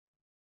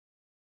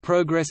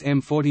Progress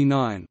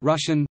M-49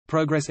 Russian,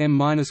 Progress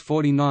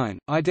M-49,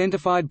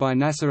 identified by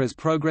NASA as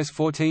Progress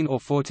 14 or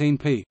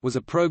 14P, was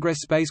a Progress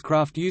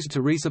spacecraft used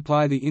to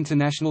resupply the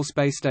International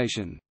Space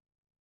Station.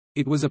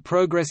 It was a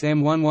Progress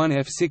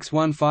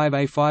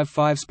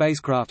M11F615A55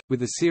 spacecraft, with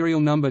the serial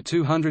number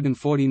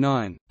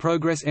 249.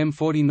 Progress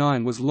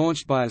M-49 was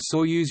launched by a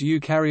Soyuz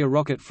U carrier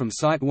rocket from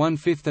Site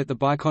 1/5 at the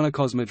Baikonur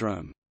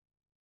Cosmodrome.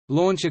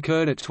 Launch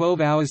occurred at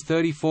 12 hours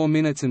 34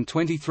 minutes and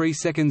 23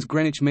 seconds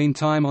Greenwich Mean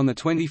Time on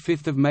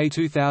 25 May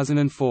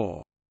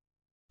 2004.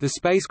 The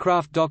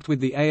spacecraft docked with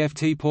the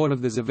AFT port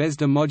of the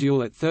Zvezda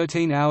module at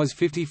 13 hours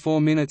 54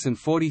 minutes and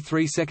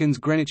 43 seconds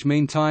Greenwich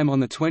Mean Time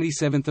on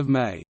 27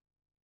 May.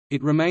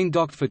 It remained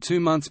docked for 2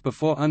 months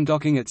before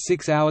undocking at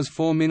 6 hours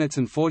 4 minutes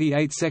and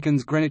 48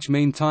 seconds Greenwich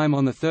Mean Time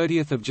on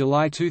 30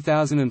 July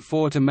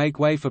 2004 to make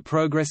way for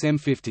Progress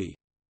M50.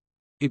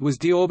 It was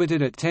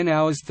deorbited at 10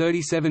 hours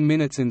 37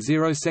 minutes and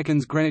 0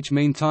 seconds Greenwich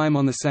Mean Time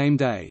on the same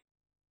day.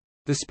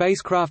 The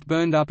spacecraft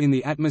burned up in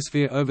the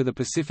atmosphere over the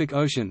Pacific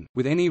Ocean,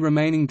 with any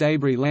remaining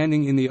debris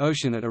landing in the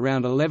ocean at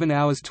around 11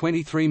 hours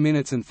 23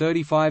 minutes and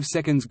 35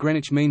 seconds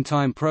Greenwich Mean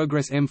Time.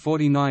 Progress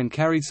M49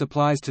 carried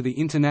supplies to the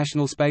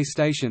International Space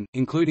Station,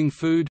 including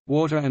food,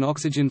 water and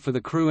oxygen for the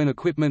crew and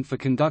equipment for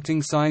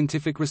conducting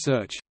scientific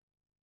research.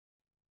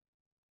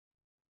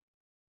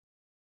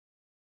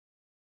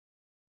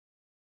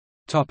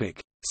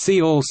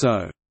 See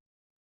also: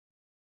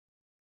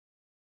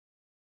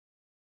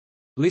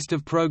 List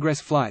of Progress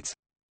flights,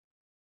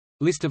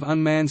 List of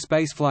unmanned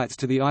spaceflights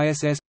to the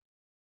ISS,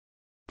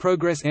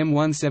 Progress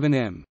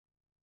M17M.